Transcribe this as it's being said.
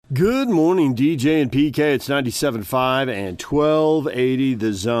Good morning, DJ and PK. It's 97.5 and 1280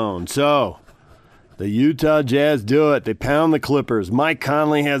 The Zone. So, the Utah Jazz do it. They pound the Clippers. Mike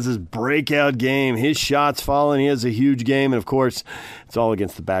Conley has his breakout game. His shots falling. He has a huge game. And, of course, it's all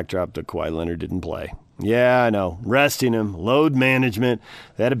against the backdrop that Kawhi Leonard didn't play. Yeah, I know. Resting him. Load management.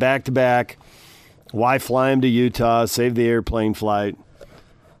 They had a back-to-back. Why fly him to Utah? Save the airplane flight.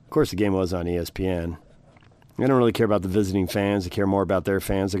 Of course, the game was on ESPN. They don't really care about the visiting fans. They care more about their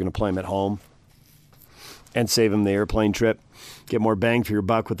fans. They're going to play them at home and save them the airplane trip. Get more bang for your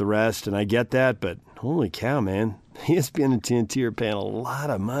buck with the rest, and I get that, but holy cow, man. ESPN and TNT are paying a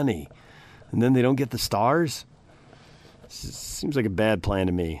lot of money, and then they don't get the stars? Seems like a bad plan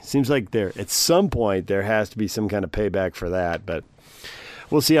to me. Seems like at some point there has to be some kind of payback for that, but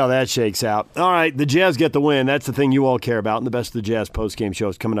we'll see how that shakes out. All right, the Jazz get the win. That's the thing you all care about. And the Best of the Jazz postgame show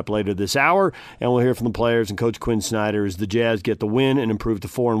is coming up later this hour. And we'll hear from the players and Coach Quinn Snyder as the Jazz get the win and improve to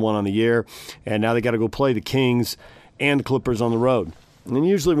 4-1 on the year. And now they got to go play the Kings and the Clippers on the road. And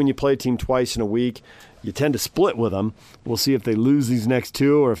usually when you play a team twice in a week, you tend to split with them. We'll see if they lose these next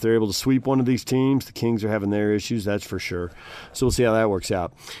two or if they're able to sweep one of these teams. The Kings are having their issues, that's for sure. So we'll see how that works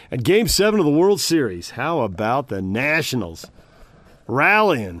out. At Game 7 of the World Series, how about the Nationals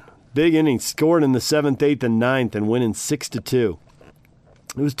rallying? Big innings, scored in the 7th, 8th, and 9th, and winning 6-2.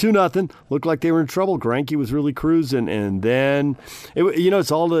 It was 2-0. Looked like they were in trouble. Greinke was really cruising, and then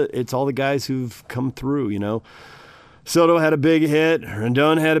it's all the guys who've come through. Soto had a big hit.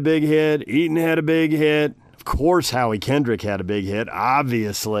 Rendon had a big hit. Eaton had a big hit. Of course, Howie Kendrick had a big hit,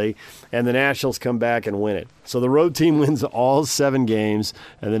 obviously, and the Nationals come back and win it. So the road team wins all 7 games,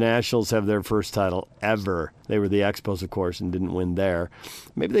 and the Nationals have their first title ever. They were the Expos, of course, and didn't win there.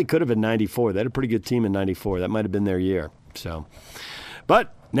 Maybe they could have in 94. They had a pretty good team in 94. That might have been their year.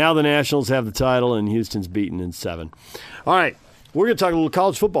 But now the Nationals have the title, and Houston's beaten in 7. All right, we're going to talk a little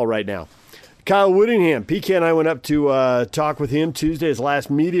college football right now. Kyle Whittingham, PK and I went up to talk with him Tuesday, his last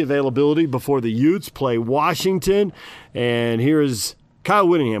media availability before the Utes play Washington. And here is Kyle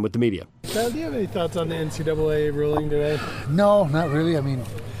Whittingham with the media. Kyle, do you have any thoughts on the NCAA ruling today? No, not really. I mean,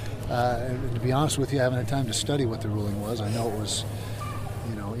 to be honest with you, I haven't had time to study what the ruling was. I know it was,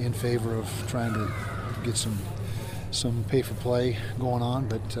 in favor of trying to get some pay for play going on,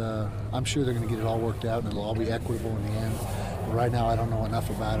 but I'm sure they're going to get it all worked out and it'll all be equitable in the end. But right now I don't know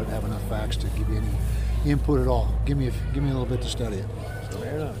enough about it, have enough facts to give you any input at all. Give me a little bit to study it.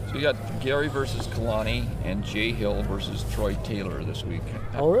 Fair enough. So you got Gary versus Kalani and Jay Hill versus Troy Taylor this week.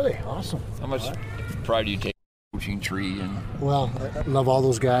 Oh really? Awesome. How much pride do you take in the coaching tree? Well, I love all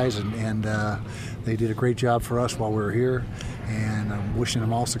those guys and they did a great job for us while we were here, and I'm wishing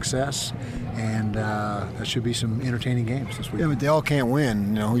them all success. And that should be some entertaining games this week. Yeah, but they all can't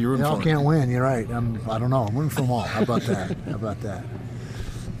win. Who you're rooting for. They all can't win. You're right. I don't know. I'm rooting for them all. How about that?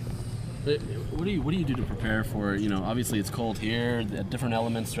 What do you do to prepare for? Obviously it's cold here. Different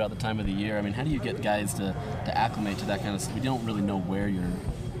elements throughout the time of the year. I mean, how do you get guys to acclimate to that kind of stuff? We don't really know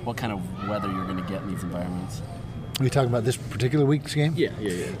what kind of weather you're going to get in these environments. Are you talking about this particular week's game? Yeah.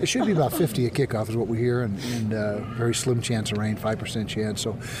 It should be about 50 at kickoff is what we hear, and very slim chance of rain, 5% chance.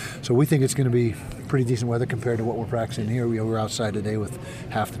 So we think it's going to be pretty decent weather compared to what we're practicing here. We're outside today with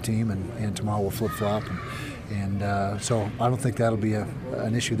half the team, and tomorrow we'll flip-flop. And so I don't think that'll be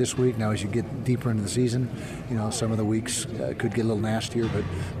an issue this week. Now, as you get deeper into the season, some of the weeks could get a little nastier, but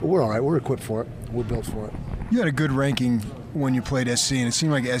we're all right. We're equipped for it. We're built for it. You had a good ranking when you played SC, and it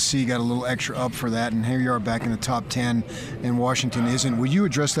seemed like SC got a little extra up for that, and here you are back in the top 10, and Washington isn't. Will you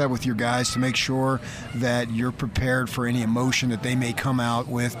address that with your guys to make sure that you're prepared for any emotion that they may come out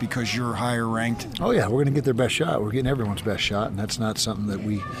with because you're higher ranked? Oh, yeah, we're going to get their best shot. We're getting everyone's best shot, and that's not something that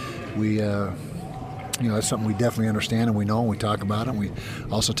we that's something we definitely understand and we know and we talk about it. And we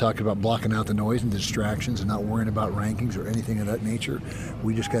also talk about blocking out the noise and the distractions and not worrying about rankings or anything of that nature.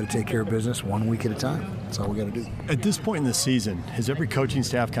 We just got to take care of business 1 week at a time. That's all we got to do. At this point in the season, has every coaching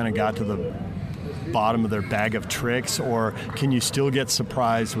staff kind of got to the bottom of their bag of tricks, or can you still get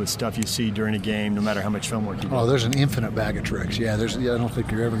surprised with stuff you see during a game no matter how much film work you do? Oh, there's an infinite bag of tricks. Yeah, I don't think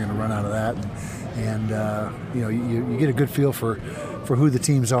you're ever going to run out of that. And you get a good feel for who the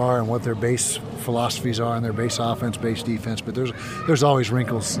teams are and what their base philosophies are and their base offense, base defense. But there's always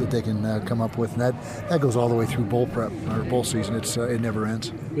wrinkles that they can come up with, and that goes all the way through bowl prep or bowl season. It never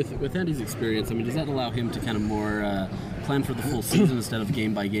ends. With Andy's experience, I mean, does that allow him to kind of more plan for the full season instead of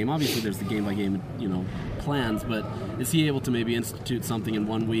game by game? Obviously, there's the game by game, plans, but is he able to maybe institute something in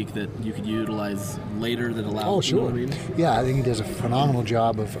 1 week that you could utilize later that allows? Oh, sure. You know what I mean? Yeah, I think he does a phenomenal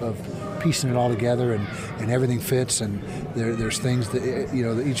job of piecing it all together, and everything fits. And there's things that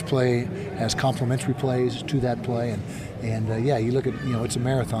that each play has complementary plays to that play, and you look at it's a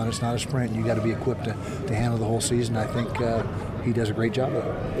marathon, it's not a sprint. And you got to be equipped to handle the whole season. I think he does a great job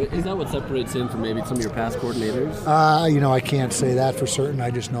of it. Is that what separates him from maybe some of your past coordinators? I can't say that for certain.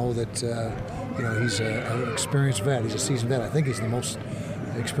 I just know that he's an experienced vet. He's a seasoned vet. I think he's the most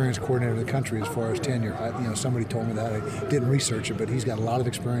experienced coordinator in the country as far as tenure. Somebody told me that. I didn't research it, but he's got a lot of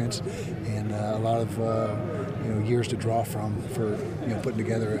experience and a lot of years to draw from for putting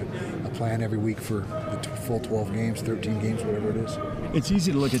together a plan every week for the full 12 games, 13 games, whatever it is. It's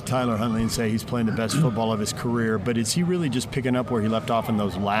easy to look at Tyler Huntley and say he's playing the best football of his career, but is he really just picking up where he left off in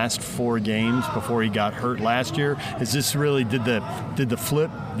those last 4 games before he got hurt last year? Is this really did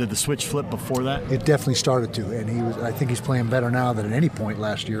the switch flip before that? It definitely started to, and I think he's playing better now than at any point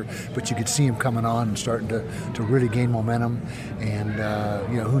last year. But you could see him coming on and starting to really gain momentum, and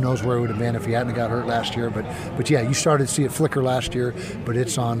who knows where it would have been if he hadn't got hurt last year. But yeah, you started to see it flicker last year, but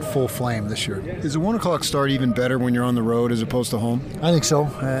it's on full flame this year. Is the 1 o'clock start even better when you're on the road as opposed to home? I think so,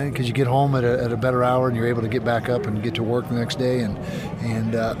 because you get home at a better hour and you're able to get back up and get to work the next day, and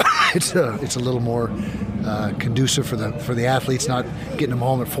it's a little more conducive for the athletes, not getting them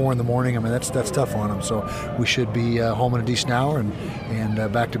home at 4 in the morning. I mean, that's tough on them. So we should be home in a decent hour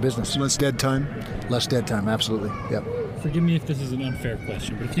and back to business. Less dead time? Less dead time, absolutely. Yep. Forgive me if this is an unfair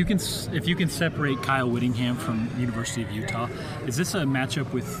question, but if you can separate Kyle Whittingham from University of Utah, is this a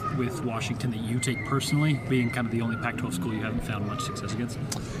matchup with Washington that you take personally, being kind of the only Pac-12 school you haven't found much success against?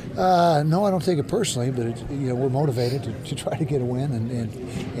 No, I don't take it personally, but we're motivated to try to get a win, and it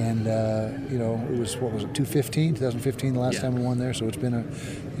was 2015 the last time we won there, so it's been a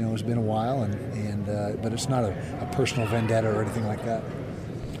while, but it's not a personal vendetta or anything like that.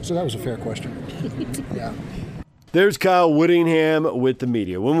 So that was a fair question. Yeah. There's Kyle Whittingham with the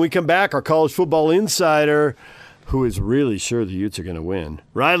media. When we come back, our college football insider, who is really sure the Utes are going to win,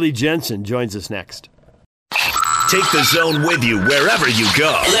 Riley Jensen, joins us next. Take the Zone with you wherever you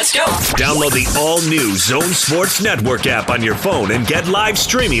go. Let's go. Download the all-new Zone Sports Network app on your phone and get live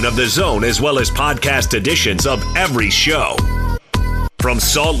streaming of the Zone as well as podcast editions of every show. From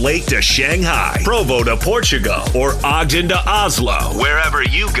Salt Lake to Shanghai, Provo to Portugal, or Ogden to Oslo, wherever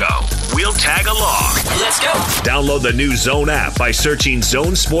you go, we'll tag along. Let's go. Download the new Zone app by searching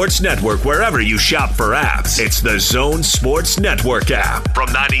Zone Sports Network wherever you shop for apps. It's the Zone Sports Network app from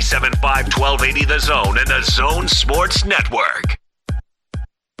 97.5 1280 The Zone and the Zone Sports Network.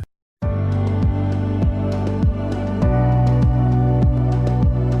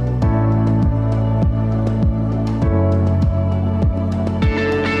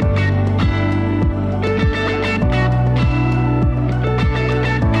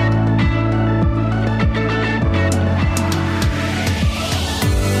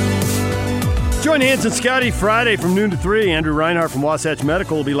 Join Hans and Scotty Friday from noon to 3. Andrew Reinhardt from Wasatch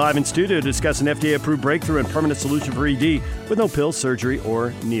Medical will be live in studio to discuss an FDA-approved breakthrough and permanent solution for ED with no pills, surgery,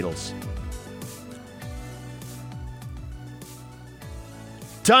 or needles.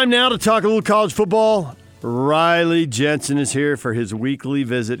 Time now to talk a little college football. Riley Jensen is here for his weekly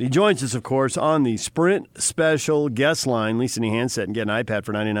visit. He joins us, of course, on the Sprint Special guest line. Lease any handset and get an iPad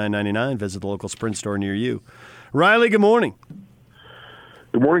for $99.99. Visit the local Sprint store near you. Riley, good morning.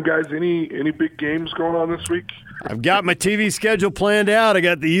 Good morning, guys. Any big games going on this week? I've got my TV schedule planned out. I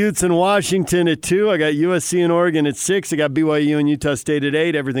got the Utes in Washington at 2. I got USC and Oregon at 6. I got BYU and Utah State at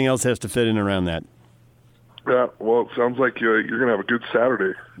 8. Everything else has to fit in around that. Yeah, well, it sounds like you're going to have a good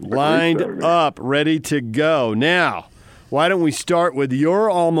Saturday. Lined up, ready to go. Now, why don't we start with your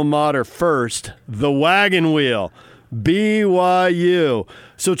alma mater first, the Wagon Wheel, BYU.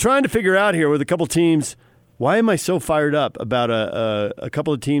 So trying to figure out here with a couple teams, why am I so fired up about a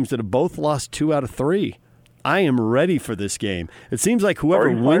couple of teams that have both lost 2 out of 3? I am ready for this game. It seems like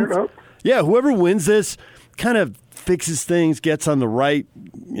whoever wins this kind of fixes things, gets on the right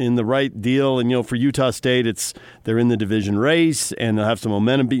deal. And for Utah State, they're in the division race and they'll have some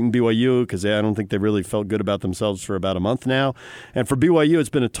momentum beating BYU because I don't think they really felt good about themselves for about a month now. And for BYU, it's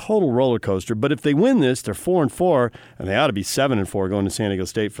been a total roller coaster. But if they win this, they're 4-4, and they ought to be 7-4 going to San Diego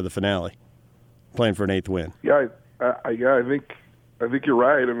State for the finale, playing for an 8th win. Yeah, I think you're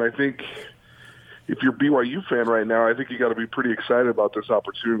right, and I think if you're a BYU fan right now, I think you got to be pretty excited about this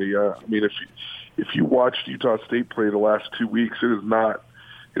opportunity. I mean, if you watched Utah State play the last 2 weeks, it has not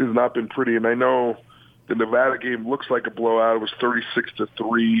been pretty. And I know the Nevada game looks like a blowout. It was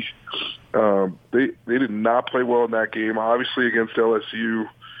 36-3. They did not play well in that game. Obviously, against LSU,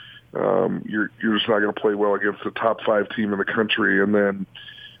 you're just not going to play well against the top 5 team in the country. And then,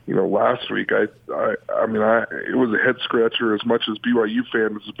 last week, I mean, it was a head scratcher. As much as BYU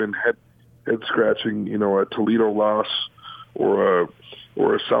fans have been scratching, a Toledo loss or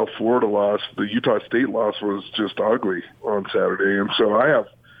a South Florida loss. The Utah State loss was just ugly on Saturday, and so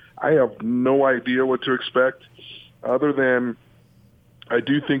I have no idea what to expect, other than I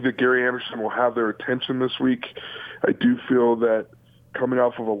do think that Gary Anderson will have their attention this week. I do feel that coming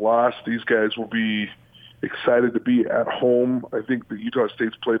off of a loss, these guys will be excited to be at home. I think that Utah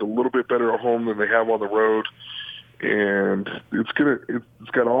State's played a little bit better at home than they have on the road, and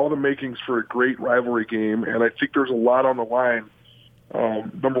it's got all the makings for a great rivalry game. And I think there's a lot on the line.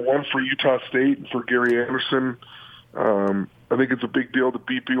 Number one, for Utah State and for Gary Anderson, I think it's a big deal to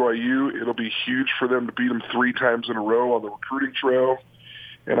beat BYU. It'll be huge for them to beat them 3 times in a row on the recruiting trail.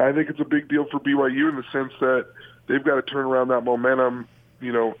 And I think it's a big deal for BYU in the sense that they've got to turn around that momentum,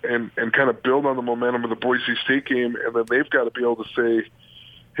 and kind of build on the momentum of the Boise State game. And then they've got to be able to say,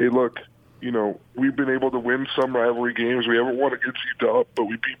 hey, look, we've been able to win some rivalry games. We haven't won against Utah, but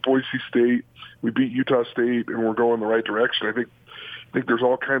we beat Boise State, we beat Utah State, and we're going the right direction. I think there's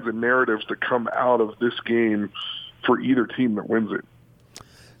all kinds of narratives that come out of this game for either team that wins it.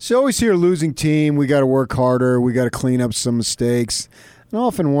 So I always hear a losing team, we got to work harder, we got to clean up some mistakes. And I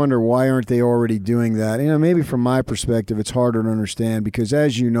often wonder, why aren't they already doing that? Maybe from my perspective, it's harder to understand because,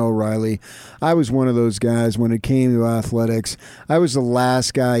 as you know, Riley, I was one of those guys when it came to athletics. I was the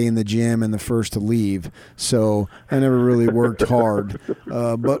last guy in the gym and the first to leave, so I never really worked hard.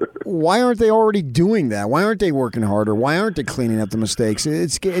 But why aren't they already doing that? Why aren't they working harder? Why aren't they cleaning up the mistakes?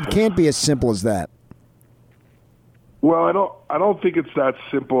 It can't be as simple as that. Well, I don't think it's that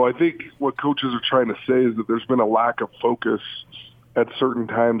simple. I think what coaches are trying to say is that there's been a lack of focus at certain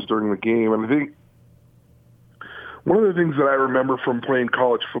times during the game. And I think one of the things that I remember from playing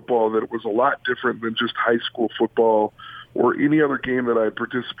college football, that it was a lot different than just high school football or any other game that I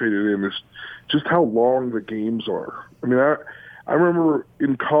participated in, is just how long the games are. I remember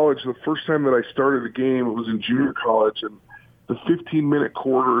in college, the first time that I started a game, it was in junior college, and the 15-minute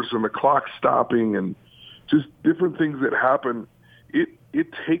quarters and the clock stopping and just different things that happen. It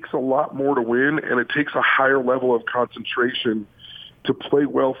takes a lot more to win, and it takes a higher level of concentration to play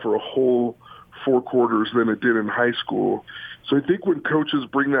well for a whole 4 quarters than it did in high school. So I think when coaches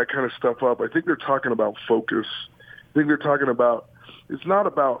bring that kind of stuff up, I think they're talking about focus. I think they're talking about, it's not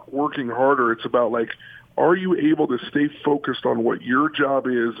about working harder. It's about, are you able to stay focused on what your job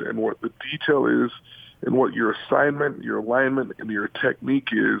is and what the detail is and what your assignment, your alignment, and your technique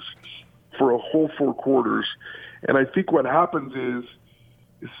is for a whole 4 quarters. And I think what happens is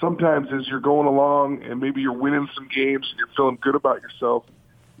sometimes as you're going along and maybe you're winning some games and you're feeling good about yourself,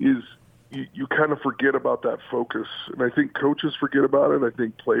 is you kind of forget about that focus. And I think coaches forget about it. I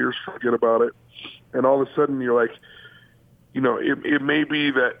think players forget about it. And all of a sudden you're like, it may be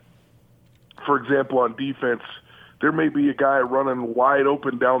that, for example, on defense, there may be a guy running wide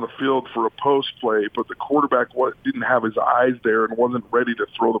open down the field for a post play, but the quarterback didn't have his eyes there and wasn't ready to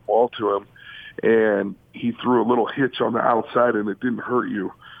throw the ball to him. And he threw a little hitch on the outside, and it didn't hurt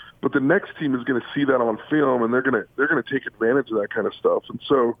you. But the next team is going to see that on film, and they're going to take advantage of that kind of stuff. And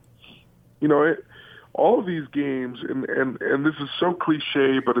so, all of these games, and this is so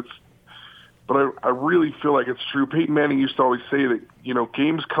cliche, but I really feel like it's true. Peyton Manning used to always say that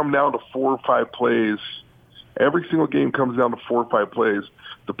games come down to 4 or 5 plays. Every single game comes down to 4 or 5 plays.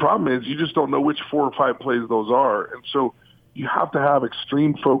 The problem is you just don't know which 4 or 5 plays those are, and so you have to have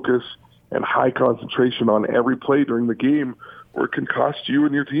extreme focus and high concentration on every play during the game, or it can cost you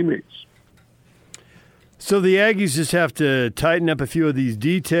and your teammates. So the Aggies just have to tighten up a few of these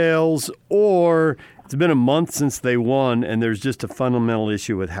details, or it's been a month since they won, and there's just a fundamental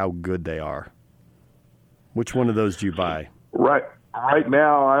issue with how good they are. Which one of those do you buy? Right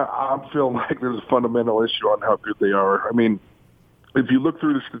now, I'm feeling like there's a fundamental issue on how good they are. If you look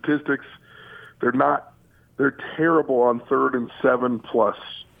through the statistics, they're terrible on 3rd and 7+.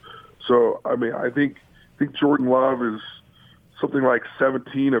 So, I think Jordan Love is something like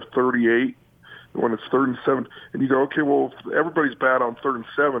 17 of 38 when it's 3rd and 7. And you go, okay, well, everybody's bad on 3rd and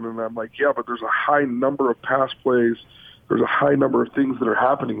 7. And I'm like, yeah, but there's a high number of pass plays. There's a high number of things that are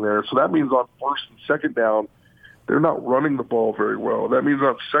happening there. So that means on 1st and 2nd down, they're not running the ball very well. That means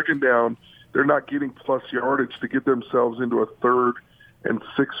on 2nd down, they're not getting plus yardage to get themselves into a 3rd and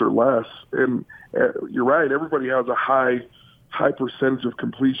 6 or less. And you're right, everybody has a high percentage of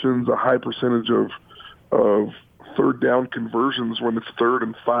completions, a high percentage of 3rd down conversions when it's 3rd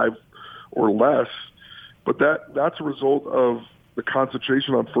and 5 or less. But that's a result of the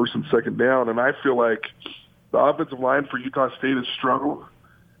concentration on 1st and 2nd down. And I feel like the offensive line for Utah State has struggled.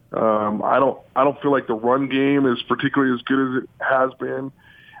 I don't feel like the run game is particularly as good as it has been.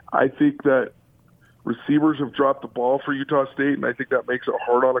 I think that receivers have dropped the ball for Utah State, and I think that makes it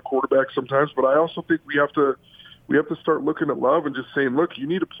hard on a quarterback sometimes. But I also think we have to start looking at Love and just saying, look, you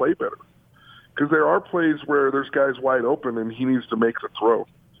need to play better. Because there are plays where there's guys wide open and he needs to make the throw.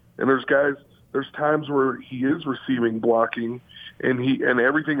 And there's times where he is receiving, blocking, and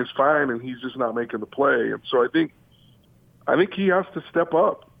everything is fine and he's just not making the play. And so I think he has to step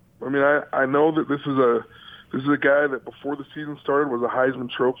up. I mean, I know that this is a guy that before the season started was a Heisman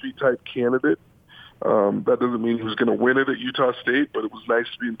Trophy type candidate. That doesn't mean he was going to win it at Utah State, but it was nice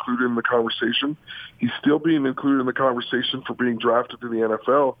to be included in the conversation. He's still being included in the conversation for being drafted to the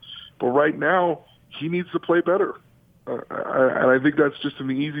NFL. But right now, he needs to play better. And I think that's just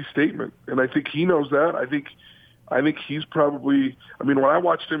an easy statement. And I think he knows that. I think he's probably – I mean, when I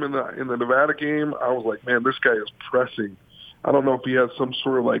watched him in the Nevada game, I was like, man, this guy is pressing. I don't know if he has some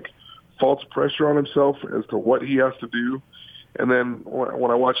sort of, like, false pressure on himself as to what he has to do. And then when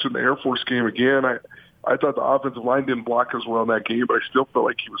I watched in the Air Force game again, I thought the offensive line didn't block as well in that game, but I still felt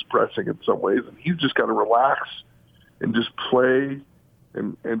like he was pressing in some ways. And he's just got to relax and just play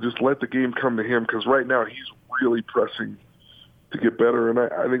and just let the game come to him, because right now he's really pressing to get better. And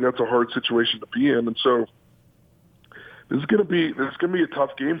I think that's a hard situation to be in. And so this is going to be a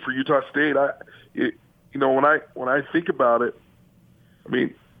tough game for Utah State. When I think about it, I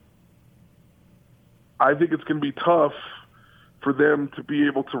mean, I think it's going to be tough for them to be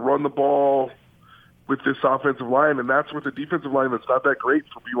able to run the ball with this offensive line, and that's with a defensive line that's not that great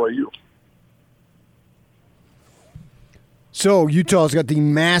for BYU. So Utah's got the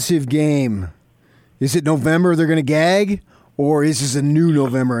massive game. Is it November they're going to gag, or is this a new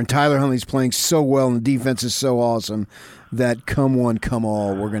November and Tyler Huntley's playing so well and the defense is so awesome that come one, come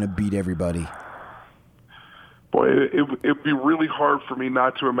all, we're going to beat everybody? Boy, it'd be really hard for me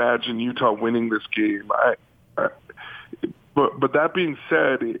not to imagine Utah winning this game. But that being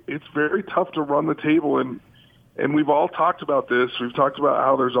said, it's very tough to run the table, and we've all talked about this. We've talked about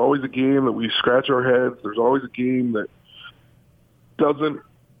how there's always a game that we scratch our heads. There's always a game that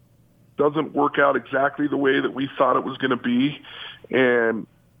doesn't work out exactly the way that we thought it was going to be, and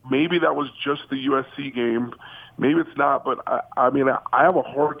maybe that was just the USC game. Maybe it's not, but I mean, I have a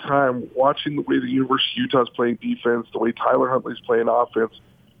hard time watching the way the University of Utah is playing defense, the way Tyler Huntley's playing offense.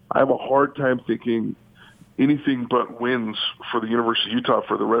 I have a hard time thinking anything but wins for the University of Utah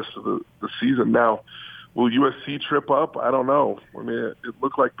for the rest of the season. Now, will USC trip up? I don't know. I mean, it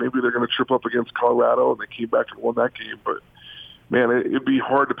looked like maybe they're going to trip up against Colorado, and they came back and won that game. But, man, it'd be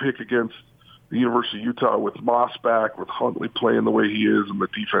hard to pick against the University of Utah with Moss back, with Huntley playing the way he is, and the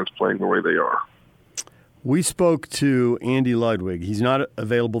defense playing the way they are. We spoke to Andy Ludwig. He's not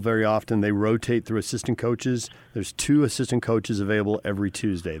available very often. They rotate through assistant coaches. There's 2 assistant coaches available every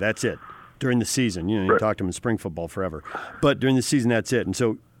Tuesday. That's it. During the season. You Right. talk to him in spring football forever. But during the season, that's it. And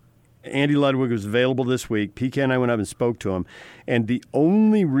so Andy Ludwig was available this week. PK and I went up and spoke to him. And the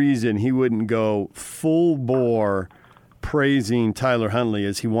only reason he wouldn't go full bore praising Tyler Huntley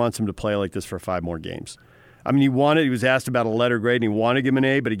is he wants him to play like this for 5 more games. I mean, he was asked about a letter grade, and he wanted to give him an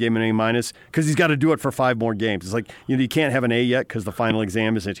A, but he gave him an A- because he's got to do it for 5 more games. It's like, you can't have an A yet because the final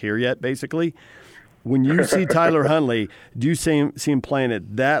exam isn't here yet, basically. When you see Tyler Huntley, do you see him playing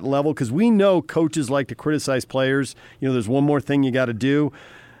at that level? Because we know coaches like to criticize players. There's one more thing you got to do.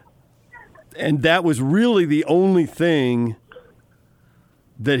 And that was really the only thing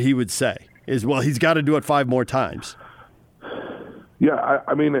that he would say is, well, he's got to do it 5 more times. Yeah,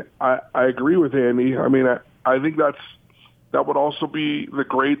 I agree with Andy. I mean, I think that would also be the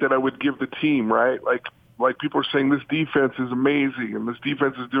grade that I would give the team, right? Like people are saying this defense is amazing and this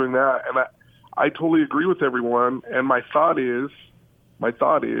defense is doing that, and I totally agree with everyone. And my thought is,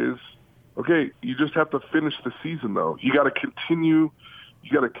 okay, you just have to finish the season though. You got to continue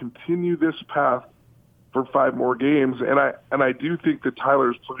this path for 5 more games. And I do think that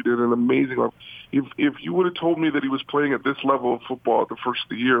Tyler's played at an amazing level. If you would have told me that he was playing at this level of football at the first of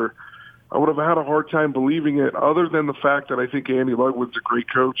the year, I would have had a hard time believing it, other than the fact that I think Andy Ludwig's a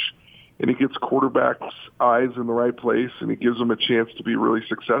great coach and he gets quarterbacks' eyes in the right place and he gives them a chance to be really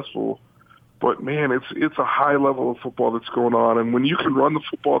successful. But, man, it's a high level of football that's going on. And when you can run the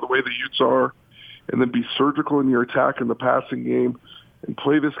football the way the Utes are and then be surgical in your attack in the passing game and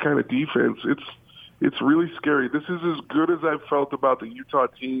play this kind of defense, it's really scary. This is as good as I've felt about the Utah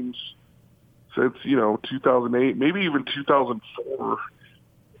teams since, 2008, maybe even 2004.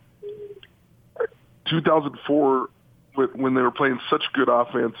 2004 when they were playing such good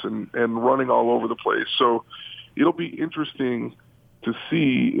offense and running all over the place. So it'll be interesting to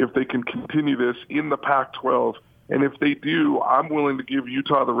see if they can continue this in the Pac-12. And if they do, I'm willing to give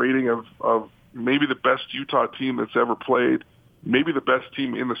Utah the rating of maybe the best Utah team that's ever played maybe the best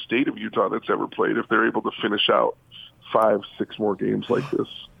team in the state of Utah that's ever played if they're able to finish out 5-6 more games like this.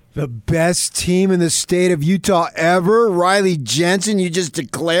 The best team in the state of Utah ever? Riley Jensen, you just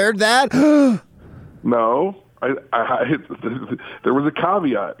declared that? No. There was a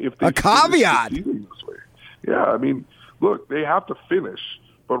caveat. If they a caveat? This way. Yeah, I mean, look, they have to finish.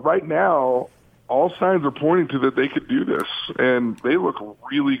 But right now, all signs are pointing to that they could do this, and they look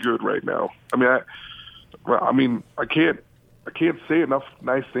really good right now. I mean, I can't say enough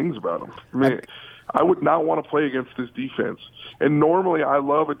nice things about them. I mean, I would not want to play against this defense. And normally, I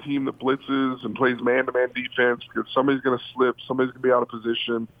love a team that blitzes and plays man-to-man defense because somebody's going to slip, somebody's going to be out of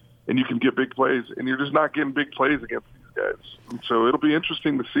position, and you can get big plays. And you're just not getting big plays against these guys. And so it'll be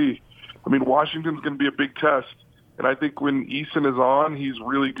interesting to see. I mean, Washington's going to be a big test. And I think when Eason is on, he's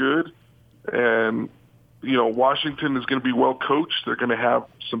really good. And, Washington is going to be well coached. They're going to have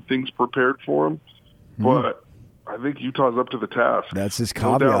some things prepared for him. But I think Utah's up to the task. That's his No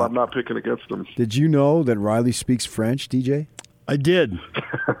caveat. doubt I'm not picking against them. Did you know that Riley speaks French, DJ? I did.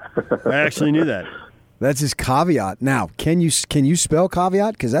 I actually knew that. That's his caveat. Now, can you spell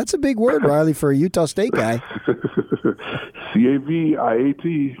caveat? Because that's a big word, Riley, for a Utah State guy.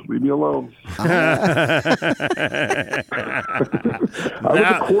 C-A-V-I-A-T. Leave me alone. I was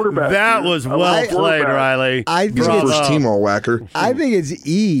a quarterback. That was well played, Riley. I think first team all whacker. I think it's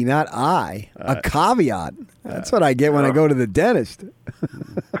E, not I. A caveat. That's what I get when I go to the dentist.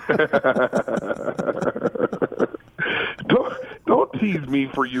 Don't tease me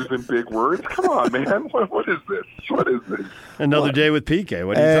for using big words. Come on, man. What is this? What is this? Another day with PK.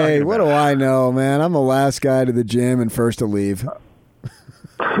 What are you Hey, talking about? what do I know, man? I'm the last guy to the gym and first to leave.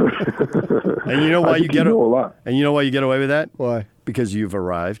 And you know why you get know a lot. And you know why you get away with that? Why? Because you've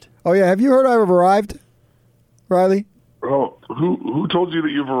arrived. Oh, yeah. Have you heard I've arrived, Riley? Oh, who told you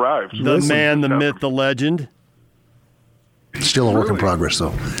that you've arrived? The man, the myth, the legend. Still a work in progress,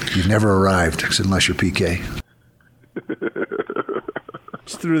 though. You've never arrived, unless you're PK.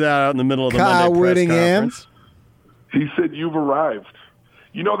 Just threw that out in the middle of the Kyle Monday press Whittingham. conference. He said you've arrived.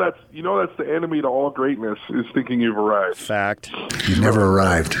 That's the enemy to all greatness is thinking you've arrived. Fact. You've never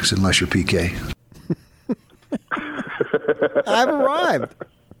arrived, unless you're PK. I've arrived.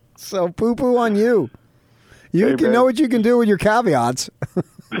 So poo-poo on you. You Hey, can man. know what you can do with your caveats.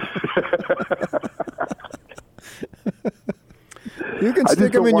 You can I stick just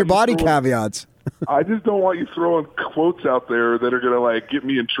them don't in your want you body throwing- caveats. I just don't want you throwing quotes out there that are going to get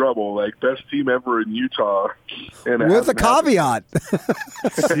me in trouble, like best team ever in Utah. And it With a hasn't happened.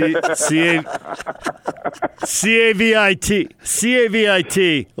 caveat.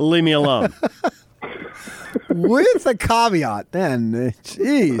 C-A-V-I-T. Leave me alone. With a caveat. Then,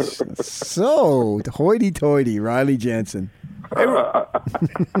 jeez. So hoity-toity, Riley Jensen. Hey,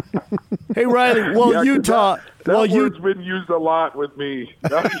 Riley. Well, Yeah, 'cause Utah. That well, word's been used a lot with me.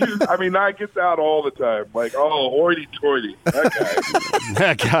 That gets out all the time. Like, oh, hoity-toity.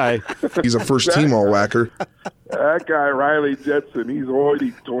 that guy. He's a first team all whacker. That guy, Riley Jetson, he's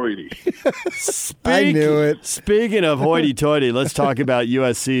hoity-toity. I knew it. Speaking of hoity-toity, let's talk about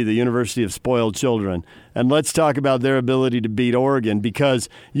USC, the University of Spoiled Children. And let's talk about their ability to beat Oregon, because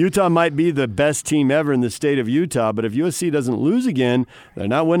Utah might be the best team ever in the state of Utah, but if USC doesn't lose again, they're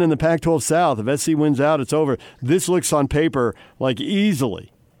not winning the Pac-12 South. If SC wins out, it's over. This looks on paper like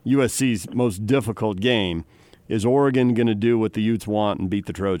easily USC's most difficult game. Is Oregon going to do what the Utes want and beat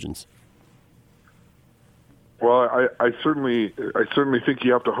the Trojans? Well, I certainly think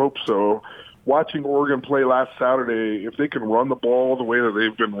you have to hope so. Watching Oregon play last Saturday, if they can run the ball the way that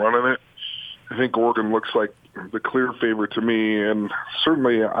they've been running it, I think Oregon looks like the clear favorite to me. And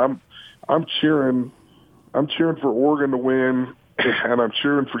certainly, I'm cheering for Oregon to win, and I'm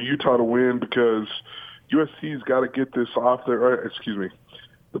cheering for Utah to win because USC's got to get this off their.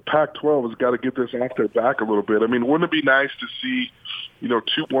 The Pac-12 has got to get this off their back a little bit. I mean, wouldn't it be nice to see, 2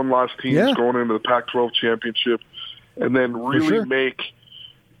 one-loss teams going into the Pac-12 championship, and then really make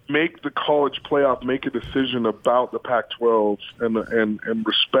the college playoff make a decision about the Pac-12 and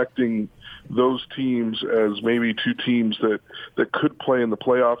respecting those teams as maybe 2 teams that could play in the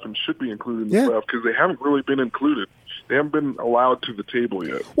playoff and should be included in the playoff, because they haven't really been included. They haven't been allowed to the table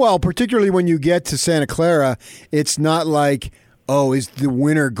yet. Well, particularly when you get to Santa Clara, it's not like, oh, is the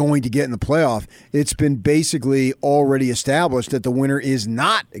winner going to get in the playoff? It's been basically already established that the winner is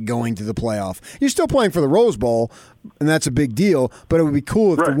not going to the playoff. You're still playing for the Rose Bowl, and that's a big deal, but it would be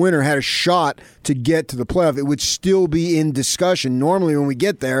cool if the winner had a shot to get to the playoff. It would still be in discussion. Normally when we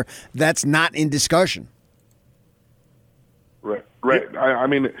get there, that's not in discussion. Right. I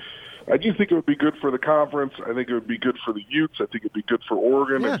mean, I do think it would be good for the conference. I think it would be good for the Utes. I think it would be good for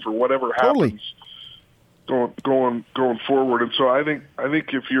Oregon and for whatever happens. going forward. And so I think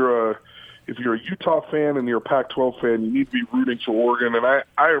if you're a Utah fan and you're a Pac-12 fan, you need to be rooting for Oregon. And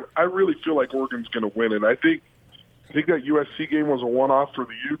I really feel like Oregon's going to win. And I think that USC game was a one-off for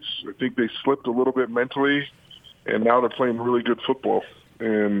the Utes. I think they slipped a little bit mentally, and now they're playing really good football.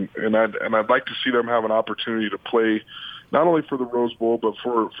 And I'd like to see them have an opportunity to play not only for the Rose Bowl but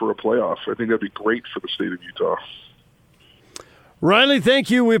for a playoff. I think that'd be great for the state of Utah. Riley, thank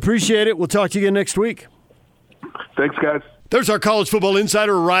you. We appreciate it. We'll talk to you again next week. Thanks, guys. There's our college football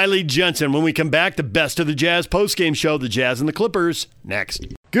insider, Riley Jensen. When we come back, the best of the Jazz postgame show, the Jazz and the Clippers, next.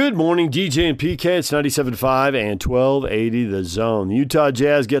 Good morning, DJ and PK. It's 97.5 and 1280 The Zone. The Utah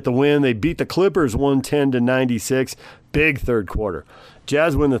Jazz get the win. They beat the Clippers 110-96. Big third quarter.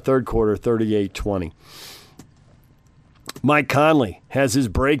 Jazz win the third quarter 38-20. Mike Conley has his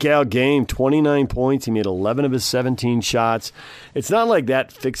breakout game, 29 points. He made 11 of his 17 shots. It's not like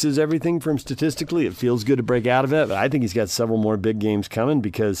that fixes everything for him statistically. It feels good to break out of it, but I think he's got several more big games coming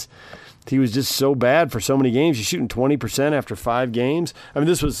because he was just so bad for so many games. He's shooting 20% after 5 games. I mean,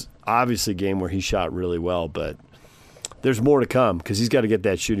 this was obviously a game where he shot really well, but there's more to come because he's got to get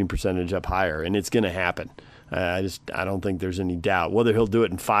that shooting percentage up higher, and it's going to happen. I don't think there's any doubt. Whether he'll do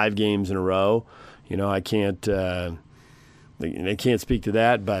it in 5 games in a row, I can't they can't speak to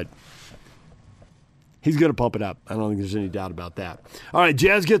that, but he's going to pump it up. I don't think there's any doubt about that. All right,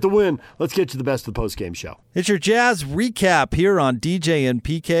 Jazz get the win. Let's get to the best of the postgame show. It's your Jazz recap here on DJ and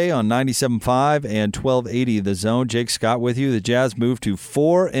PK on 97.5 and 1280 The Zone. Jake Scott with you. The Jazz moved to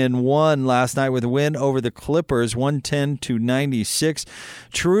 4-1 last night with a win over the Clippers, 110-96.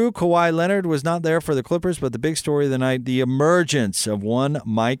 True, Kawhi Leonard was not there for the Clippers, but the big story of the night, the emergence of one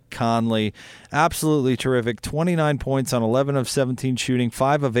Mike Conley. Absolutely terrific. 29 points on 11 of 17 shooting,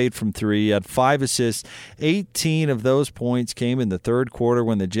 5 of 8 from 3. He had 5 assists. 18 of those points came in the third quarter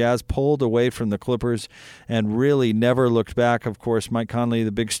when the Jazz pulled away from the Clippers and really never looked back. Of course, Mike Conley,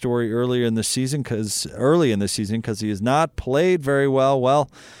 the big story early in the season because he has not played very well. Well,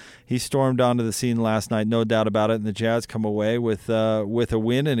 he stormed onto the scene last night, no doubt about it, and the Jazz come away with a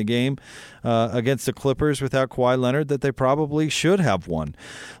win in a game against the Clippers without Kawhi Leonard that they probably should have won.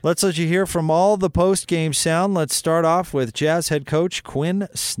 Let's let you hear from all the post-game sound. Let's start off with Jazz head coach Quinn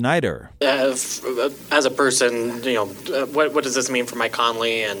Snyder. As a person, what does this mean for Mike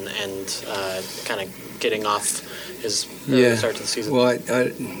Conley and kind of getting off his start to the season? Well,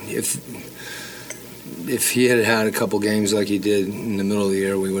 if he had a couple games like he did in the middle of the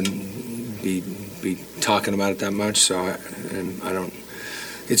year, we wouldn't be talking about it that much. So I don't.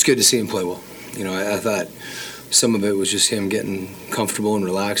 It's good to see him play well. I thought some of it was just him getting comfortable and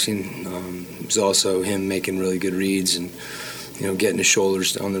relaxing. It was also him making really good reads and getting his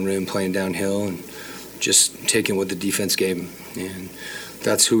shoulders on the rim, playing downhill, and just taking what the defense gave him. And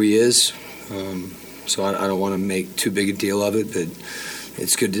that's who he is. So I don't want to make too big a deal of it, but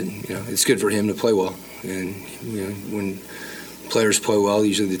it's good to it's good for him to play well. And when players play well,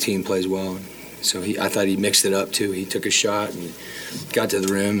 usually the team plays well. So I thought he mixed it up too. He took a shot and got to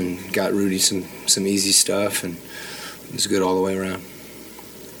the rim and got Rudy some easy stuff, and it was good all the way around.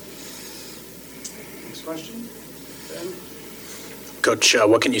 Next question. Coach,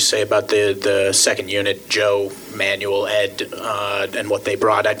 what can you say about the second unit, Joe, Manuel, Ed, and what they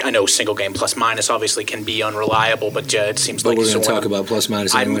brought? I know single game plus minus obviously can be unreliable, but it seems like we're going to talk about plus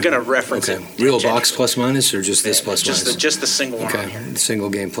minus. I'm anyway. going to reference it. Real box plus minus or just this plus minus? Just the single one. Okay,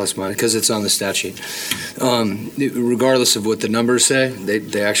 single game plus minus because it's on the stat sheet. Regardless of what the numbers say,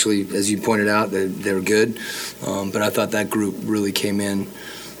 they actually, as you pointed out, they're good. But I thought that group really came in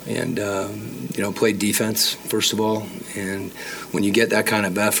and played defense first of all, and when you get that kind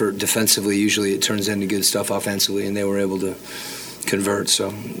of effort defensively, usually it turns into good stuff offensively, and they were able to convert. So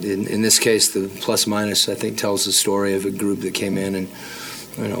in this case, the plus minus I think tells the story of a group that came in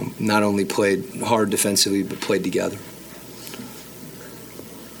and not only played hard defensively but played together.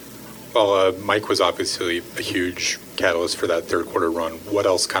 Well, Mike was obviously a huge catalyst for that third quarter run. What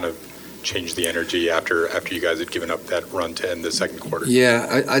else kind of changed the energy after you guys had given up that run to end the second quarter?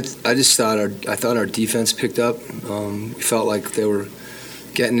 Yeah, I just thought our defense picked up. We felt like they were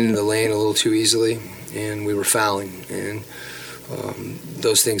getting into the lane a little too easily, and we were fouling, and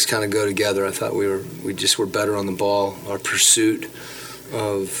those things kind of go together. I thought we just were better on the ball. Our pursuit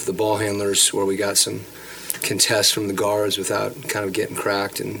of the ball handlers, where we got some contests from the guards without kind of getting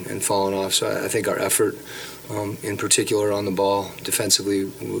cracked and falling off. So I think our effort, in particular on the ball defensively,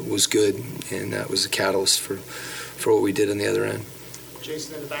 was good, and that was a catalyst for what we did on the other end.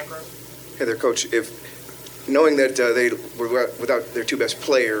 Jason in the back row. Hey there, Coach. If knowing that they were without their two best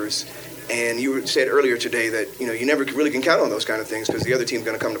players And you said earlier today that you never really can count on those kind of things because the other team's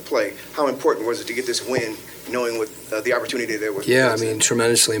going to come to play. How important was it to get this win, knowing what the opportunity there was? Yeah, I mean,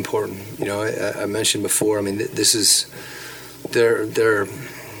 tremendously important. I mentioned before. I mean, this is they're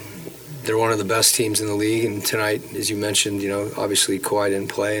one of the best teams in the league, and tonight, as you mentioned, obviously Kawhi didn't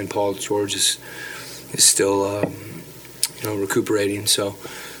play, and Paul George is still recuperating. So.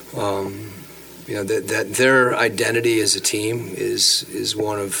 That their identity as a team is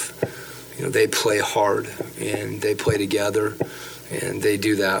one of, they play hard and they play together, and they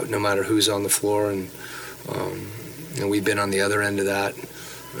do that no matter who's on the floor, and we've been on the other end of that.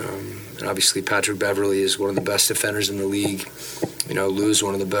 And obviously Patrick Beverley is one of the best defenders in the league. Lou's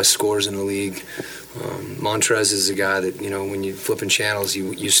one of the best scorers in the league. Montrez is a guy that, when you flipping channels,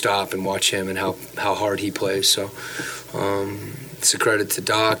 you stop and watch him and how hard he plays. So. It's a credit to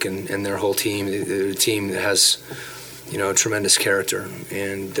Doc and their whole team. They're a team that has, tremendous character,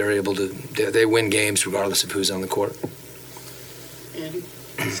 and they're able to. They win games regardless of who's on the court.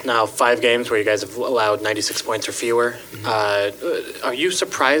 It's now 5 games where you guys have allowed 96 points or fewer. Are you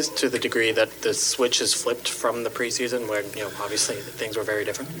surprised to the degree that the switch has flipped from the preseason, where obviously things were very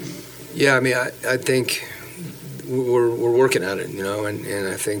different? Yeah, I mean, I think we're working at it, and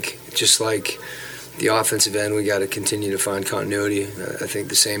I think just like the offensive end, we got to continue to find continuity. I think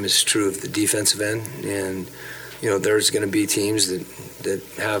the same is true of the defensive end, and there's going to be teams that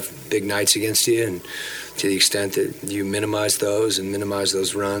have big nights against you, and to the extent that you minimize those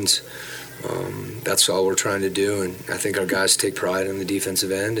runs, that's all we're trying to do. And I think our guys take pride on the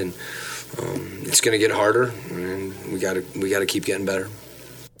defensive end, and it's going to get harder, and we got to keep getting better.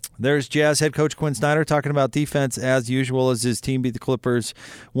 There's Jazz head coach Quinn Snyder talking about defense as usual as his team beat the Clippers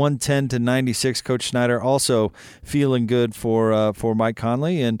 110-96. Coach Snyder also feeling good for Mike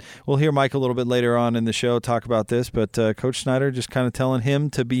Conley, and we'll hear Mike a little bit later on in the show talk about this. But Coach Snyder just kind of telling him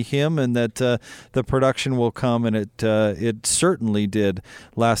to be him, and that the production will come, and it certainly did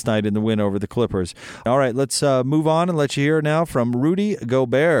last night in the win over the Clippers. All right, let's move on and let you hear now from Rudy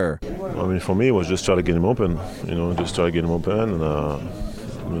Gobert. I mean, for me, it was just try to get him open.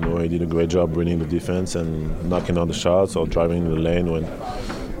 And he did a great job bringing the defense and knocking on the shots or driving in the lane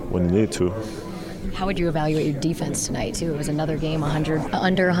when he needed to. How would you evaluate your defense tonight, too? It was another game under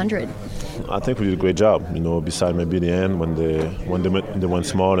 100. I think we did a great job, beside maybe the end when they went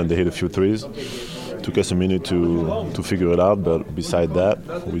small and they hit a few threes. It took us a minute to figure it out, but beside that,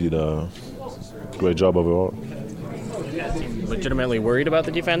 we did a great job overall. Legitimately worried about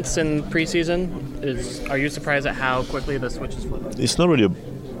the defense in preseason? Are you surprised at how quickly the switch is flipped? It's not really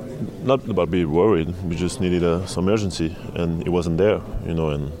not about being worried. We just needed some urgency, and it wasn't there,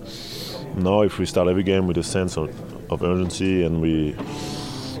 And now, if we start every game with a sense of urgency and we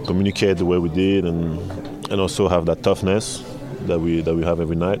communicate the way we did, and also have that toughness that we have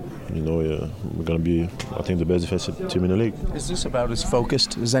every night, we're going to be, I think, the best defensive team in the league. Is this about as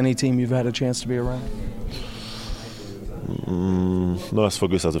focused as any team you've had a chance to be around? Not as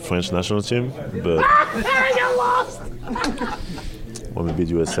focused as the French national team, but You're lost. when we beat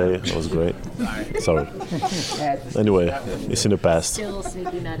USA, that was great. Sorry. Anyway, it's in the past. Still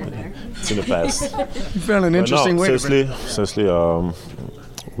sneaking that in there. It's in the past. You found an interesting way. Seriously,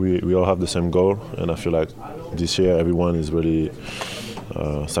 we all have the same goal, and I feel like this year everyone is really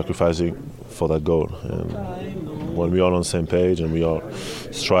sacrificing for that goal. And when we are on the same page and we all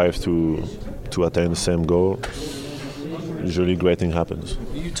strive to attain the same goal, usually great thing happens.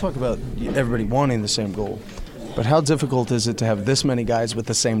 You talk about everybody wanting the same goal, but how difficult is it to have this many guys with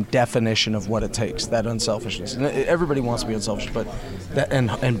the same definition of what it takes, that unselfishness? And everybody wants to be unselfish, but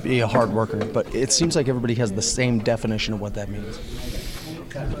and be a hard worker, but it seems like everybody has the same definition of what that means.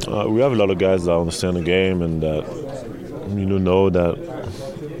 We have a lot of guys that understand the game and that know that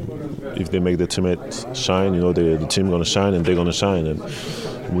if they make their teammates shine, the team going to shine and they're going to shine, and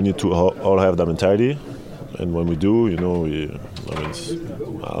we need to all have that mentality. And when we do, I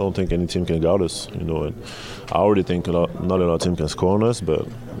don't think any team can guard us, And I already think not a lot of teams can score on us, but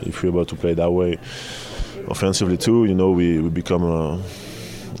if we're able to play that way offensively too, we become a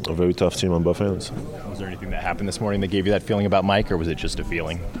very tough team on both ends. Was there anything that happened this morning that gave you that feeling about Mike, or was it just a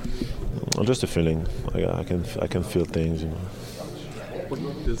feeling? Just a feeling. I can feel things,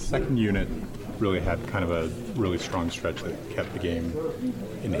 The second unit really had kind of a really strong stretch that kept the game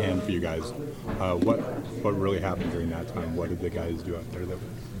in hand for you guys. What really happened during that time? What did the guys do out there that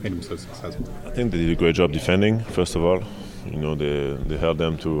made them so successful? I think they did a great job defending, first of all. They held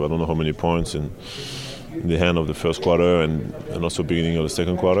them to I don't know how many points in the hand of the first quarter and also beginning of the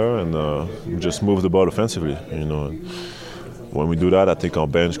second quarter, and we just moved the ball offensively, And when we do that, I think our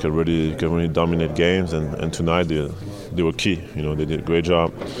bench can really dominate games, and tonight they were key. They did a great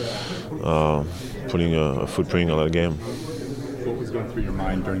job putting a footprint on that game. What was going through your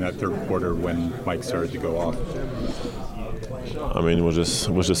mind during that third quarter when Mike started to go off? I mean, it was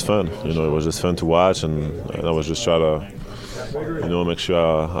just fun. It was just fun to watch, and I was just trying to, make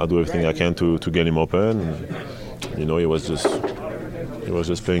sure I do everything I can to get him open. And, he was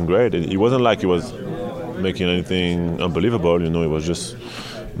just playing great. It wasn't like he was making anything unbelievable. He was just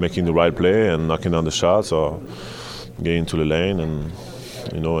making the right play and knocking down the shots or getting to the lane and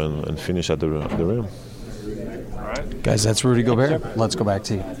and finish at the rim. Guys, that's Rudy Gobert. Let's go back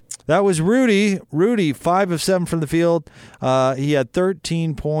to you. That was Rudy. Rudy, 5 of 7 from the field. He had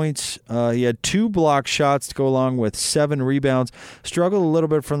 13 points. He had 2 block shots to go along with 7 rebounds. Struggled a little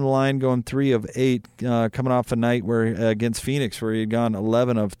bit from the line, going 3 of 8, coming off a night where against Phoenix where he had gone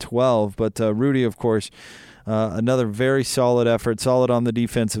 11 of 12. But Rudy, of course, another very solid effort, solid on the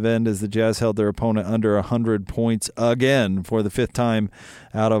defensive end as the Jazz held their opponent under 100 points again for the 5th time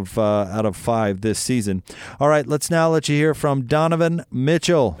out of 5 this season. All right, let's now let you hear from Donovan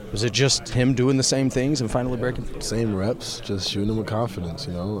Mitchell. Was it just him doing the same things and finally breaking? Same reps, just shooting them with confidence.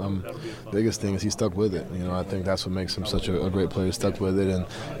 Biggest thing is he stuck with it. I think that's what makes him such a great player. Stuck with it, and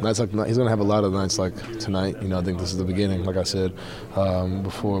nights like he's going to have a lot of nights like tonight. I think this is the beginning, like I said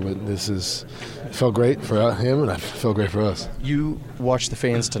before. But it felt great for him, and I felt great for us. You watched the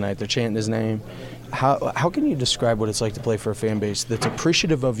fans tonight; they're chanting his name. How can you describe what it's like to play for a fan base that's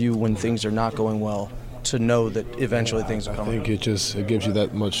appreciative of you when things are not going well, to know that eventually things are coming? I think it gives you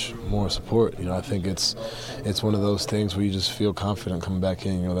that much more support. I think it's one of those things where you just feel confident coming back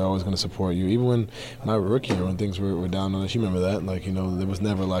in. They're always going to support you. Even when my rookie year, when things were down on us, you remember that. There was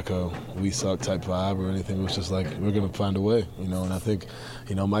never like a we suck type vibe or anything. It was just like we're going to find a way. And I think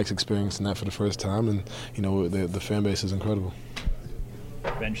Mike's experiencing that for the first time, and the fan base is incredible.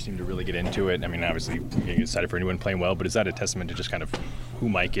 Bench seemed to really get into it. I mean, obviously, getting excited for anyone playing well, but is that a testament to just kind of who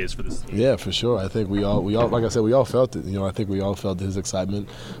Mike is for this team? Yeah, for sure. I think we all, like I said, we all felt it. I think we all felt his excitement.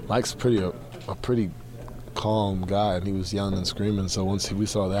 Mike's a pretty calm guy, and he was yelling and screaming. So once we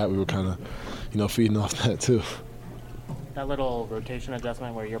saw that, we were kind of, feeding off that too. That little rotation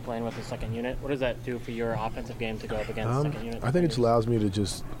adjustment where you're playing with the second unit, what does that do for your offensive game to go up against the second unit? I think it just allows me to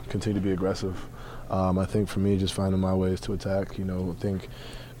just continue to be aggressive. I think for me, just finding my ways to attack. I think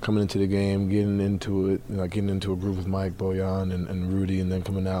coming into the game, getting into it, getting into a groove with Mike, Bojan, and Rudy, and then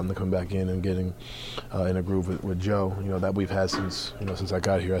coming out and then coming back in and getting in a groove with Joe. That we've had since I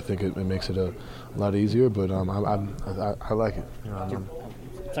got here. I think it makes it a lot easier, but I like it.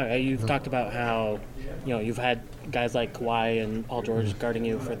 Sorry, you've talked about how you've had guys like Kawhi and Paul George guarding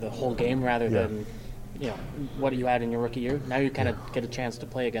you for the whole game rather than what you had in your rookie year. Now you kind of get a chance to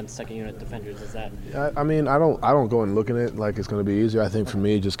play against second unit defenders. Is that? I mean, I don't go and look at it like it's going to be easier. I think for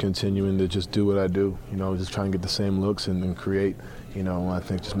me, just continuing to just do what I do. Just trying to get the same looks and create. I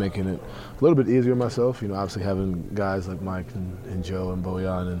think just making it a little bit easier myself. Obviously having guys like Mike and Joe and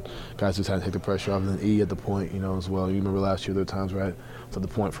Bojan and guys just had to take the pressure off, and then E at the point, as well. You remember last year there were times where I was at the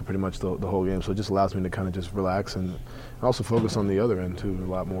point for pretty much the whole game. So it just allows me to kind of just relax and also focus on the other end too a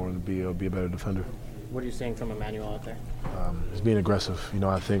lot more and be a better defender. What are you seeing from Emmanuel out there? Just being aggressive.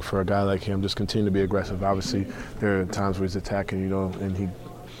 I think for a guy like him, just continue to be aggressive. Obviously, there are times where he's attacking, and he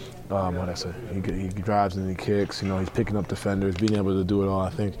drives and he kicks. He's picking up defenders, being able to do it all. I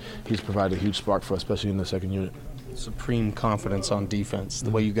think he's provided a huge spark for us, especially in the second unit. Supreme confidence on defense, the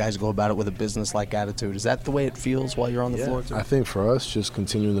way you guys go about it with a business-like attitude. Is that the way it feels while you're on the floor too? I think for us, just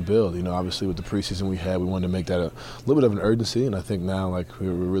continuing to build. Obviously with the preseason we had, we wanted to make that a little bit of an urgency, and I think now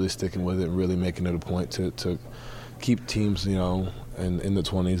we're really sticking with it and really making it a point to keep teams, in the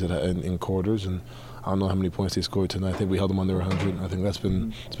 20s in quarters. And I don't know how many points they scored tonight. I think we held them under 100. I think it's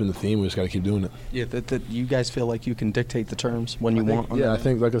been the theme. We just got to keep doing it. Yeah, that you guys feel like you can dictate the terms when you want. I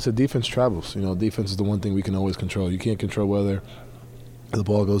think, like I said, defense travels. Defense is the one thing we can always control. You can't control whether the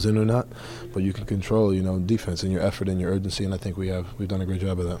ball goes in or not, but you can control, defense and your effort and your urgency. And I think we've done a great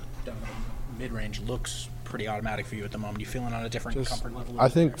job of that. Mid-range looks pretty automatic for you at the moment. You feeling on a different comfort level? I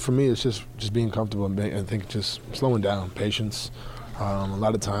think for me, it's just being comfortable and I think just slowing down, patience. A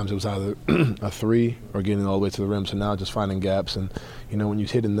lot of times it was either a three or getting all the way to the rim. So now just finding gaps, and when you're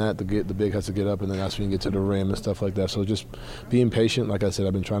hitting that, the big has to get up, and then that's when you get to the rim and stuff like that. So just being patient. Like I said,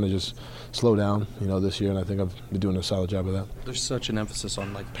 I've been trying to just slow down, this year, and I think I've been doing a solid job of that. There's such an emphasis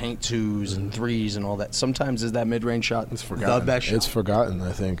on paint twos and threes and all that. Sometimes is that mid-range shot it's forgotten. The best shot? It's forgotten,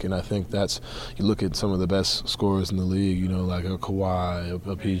 I think, and I think that's you look at some of the best scorers in the league, like a Kawhi,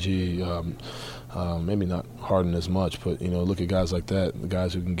 a PG. Maybe not Harden as much, but look at guys like that, the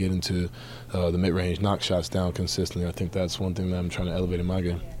guys who can get into the mid-range, knock shots down consistently. I think that's one thing that I'm trying to elevate in my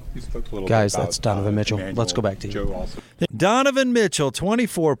game. Guys, that's Donovan Mitchell. Let's go back to you. Donovan Mitchell,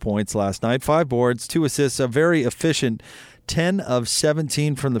 24 points last night, 5 boards, 2 assists, a very efficient 10 of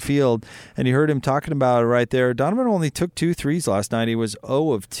 17 from the field. And you heard him talking about it right there. Donovan only took 2 threes last night. He was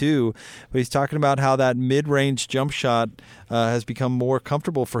 0 of 2. But he's talking about how that mid-range jump shot has become more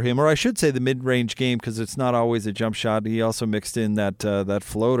comfortable for him. Or I should say the mid-range game, because it's not always a jump shot. He also mixed in that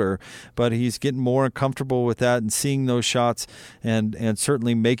floater. But he's getting more comfortable with that and seeing those shots and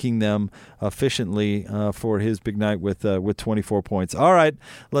certainly making them efficiently for his big night with 24 points. All right,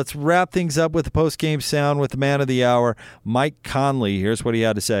 let's wrap things up with the post-game sound with the man of the hour, Mike Conley. Here's what he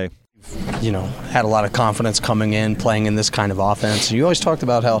had to say. Had a lot of confidence coming in, playing in this kind of offense. You always talked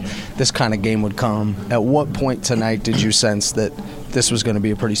about how this kind of game would come. At what point tonight did you sense that this was going to be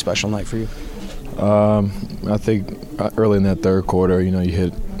a pretty special night for you? I think early in that third quarter, you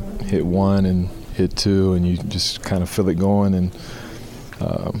hit 1 and hit 2, and you just kind of feel it going, and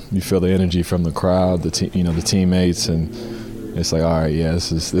you feel the energy from the crowd, the teammates, and it's like, all right, yeah,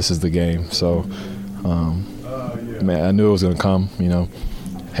 this is the game. So, man, I knew it was going to come.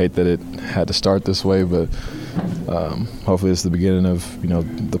 Hate that it had to start this way, but hopefully it's the beginning of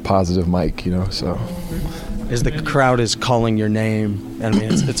the positive Mike. So as the crowd is calling your name, I mean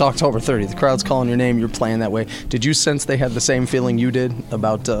it's October 30th. The crowd's calling your name. You're playing that way. Did you sense they had the same feeling you did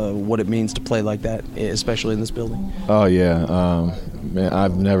about what it means to play like that, especially in this building? Oh yeah, man,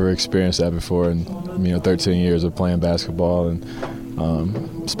 I've never experienced that before in 13 years of playing basketball, and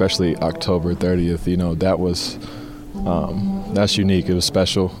especially October 30th. That was. That's unique. It was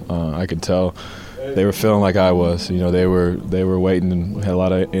special. I could tell they were feeling like I was. They were waiting and had a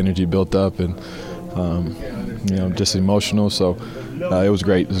lot of energy built up, and just emotional. So it was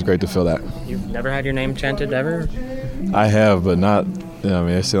great. It was great to feel that. You've never had your name chanted ever? I have, but not.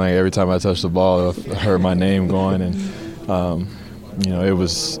 It seemed like every time I touched the ball, I heard my name going, and it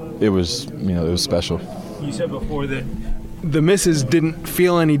was special. You said before that the misses didn't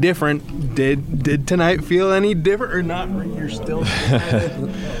feel any different. Did tonight feel any different or not? You're still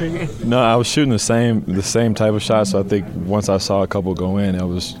No, I was shooting the same type of shot. So I think once I saw a couple go in, it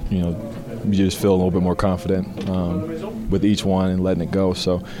was you just feel a little bit more confident with each one and letting it go.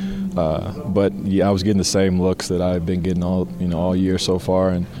 So, but yeah, I was getting the same looks that I've been getting all year so far,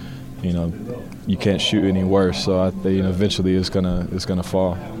 and you can't shoot any worse. So I think eventually it's gonna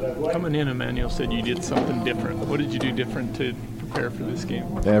fall. Coming in, Emmanuel said you did something different. What did you do different to prepare for this game?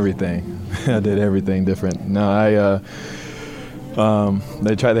 Everything. I did everything different. No,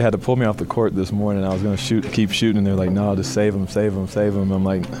 they had to pull me off the court this morning. I was gonna keep shooting, and they're like, "No, just save him." I'm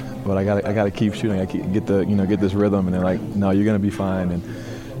like, "But I gotta keep shooting. I get this rhythm." And they're like, "No, you're gonna be fine." And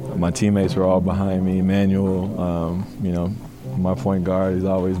my teammates were all behind me. Emmanuel, my point guard is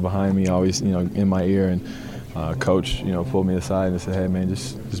always behind me, always in my ear, and. Coach, pulled me aside and said, "Hey, man,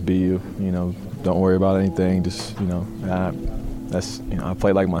 just be you. Don't worry about anything. Just, I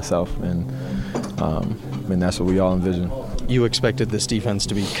play like myself, and that's what we all envision." You expected this defense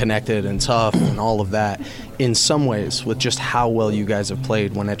to be connected and tough and all of that. In some ways, with just how well you guys have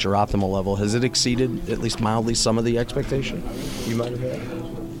played when at your optimal level, has it exceeded at least mildly some of the expectation you might have had?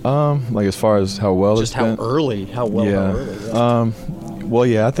 Like as far as how well just it's been? How early? Yeah. Well,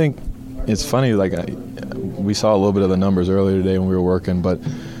 yeah, I think it's funny. Like we saw a little bit of the numbers earlier today when we were working, but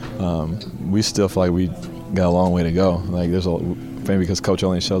we still feel like we got a long way to go. Like maybe because Coach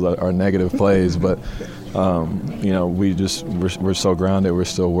only shows our negative plays, but we're so grounded. We're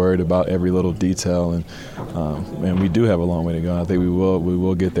still worried about every little detail, and we do have a long way to go. I think we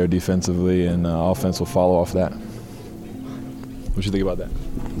will get there defensively, and offense will follow off that. What you think about that?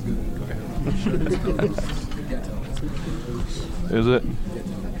 Is it?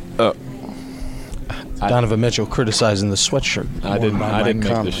 Oh. Donovan Mitchell criticizing the sweatshirt. I didn't make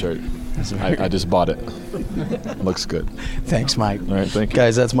the shirt. I just bought it. Looks good. Thanks, Mike. All right, thank you.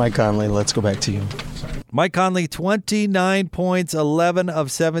 Guys, that's Mike Conley. Let's go back to you. Mike Conley, 29 points, 11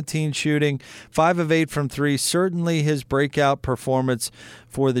 of 17 shooting, 5 of 8 from 3. Certainly his breakout performance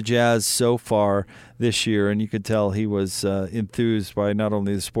for the Jazz so far this year, and you could tell he was enthused by not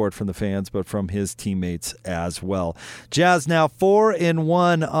only the sport from the fans, but from his teammates as well. Jazz now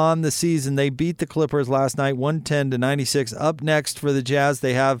 4-1 on the season. They beat the Clippers last night, 110-96. Up next for the Jazz,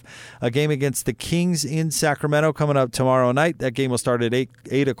 they have a game against the Kings in Sacramento coming up tomorrow night. That game will start at 8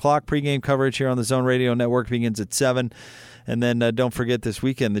 o'clock. Pre-game coverage here on the Zone Radio Network begins at 7. And then don't forget this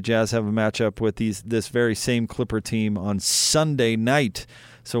weekend, the Jazz have a matchup with this very same Clipper team on Sunday night.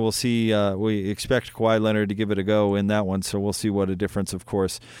 So we'll see. We expect Kawhi Leonard to give it a go in that one. So we'll see what a difference, of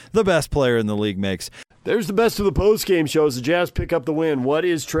course, the best player in the league makes. There's the best of the post-game shows. The Jazz pick up the win. What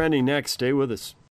is trending next? Stay with us.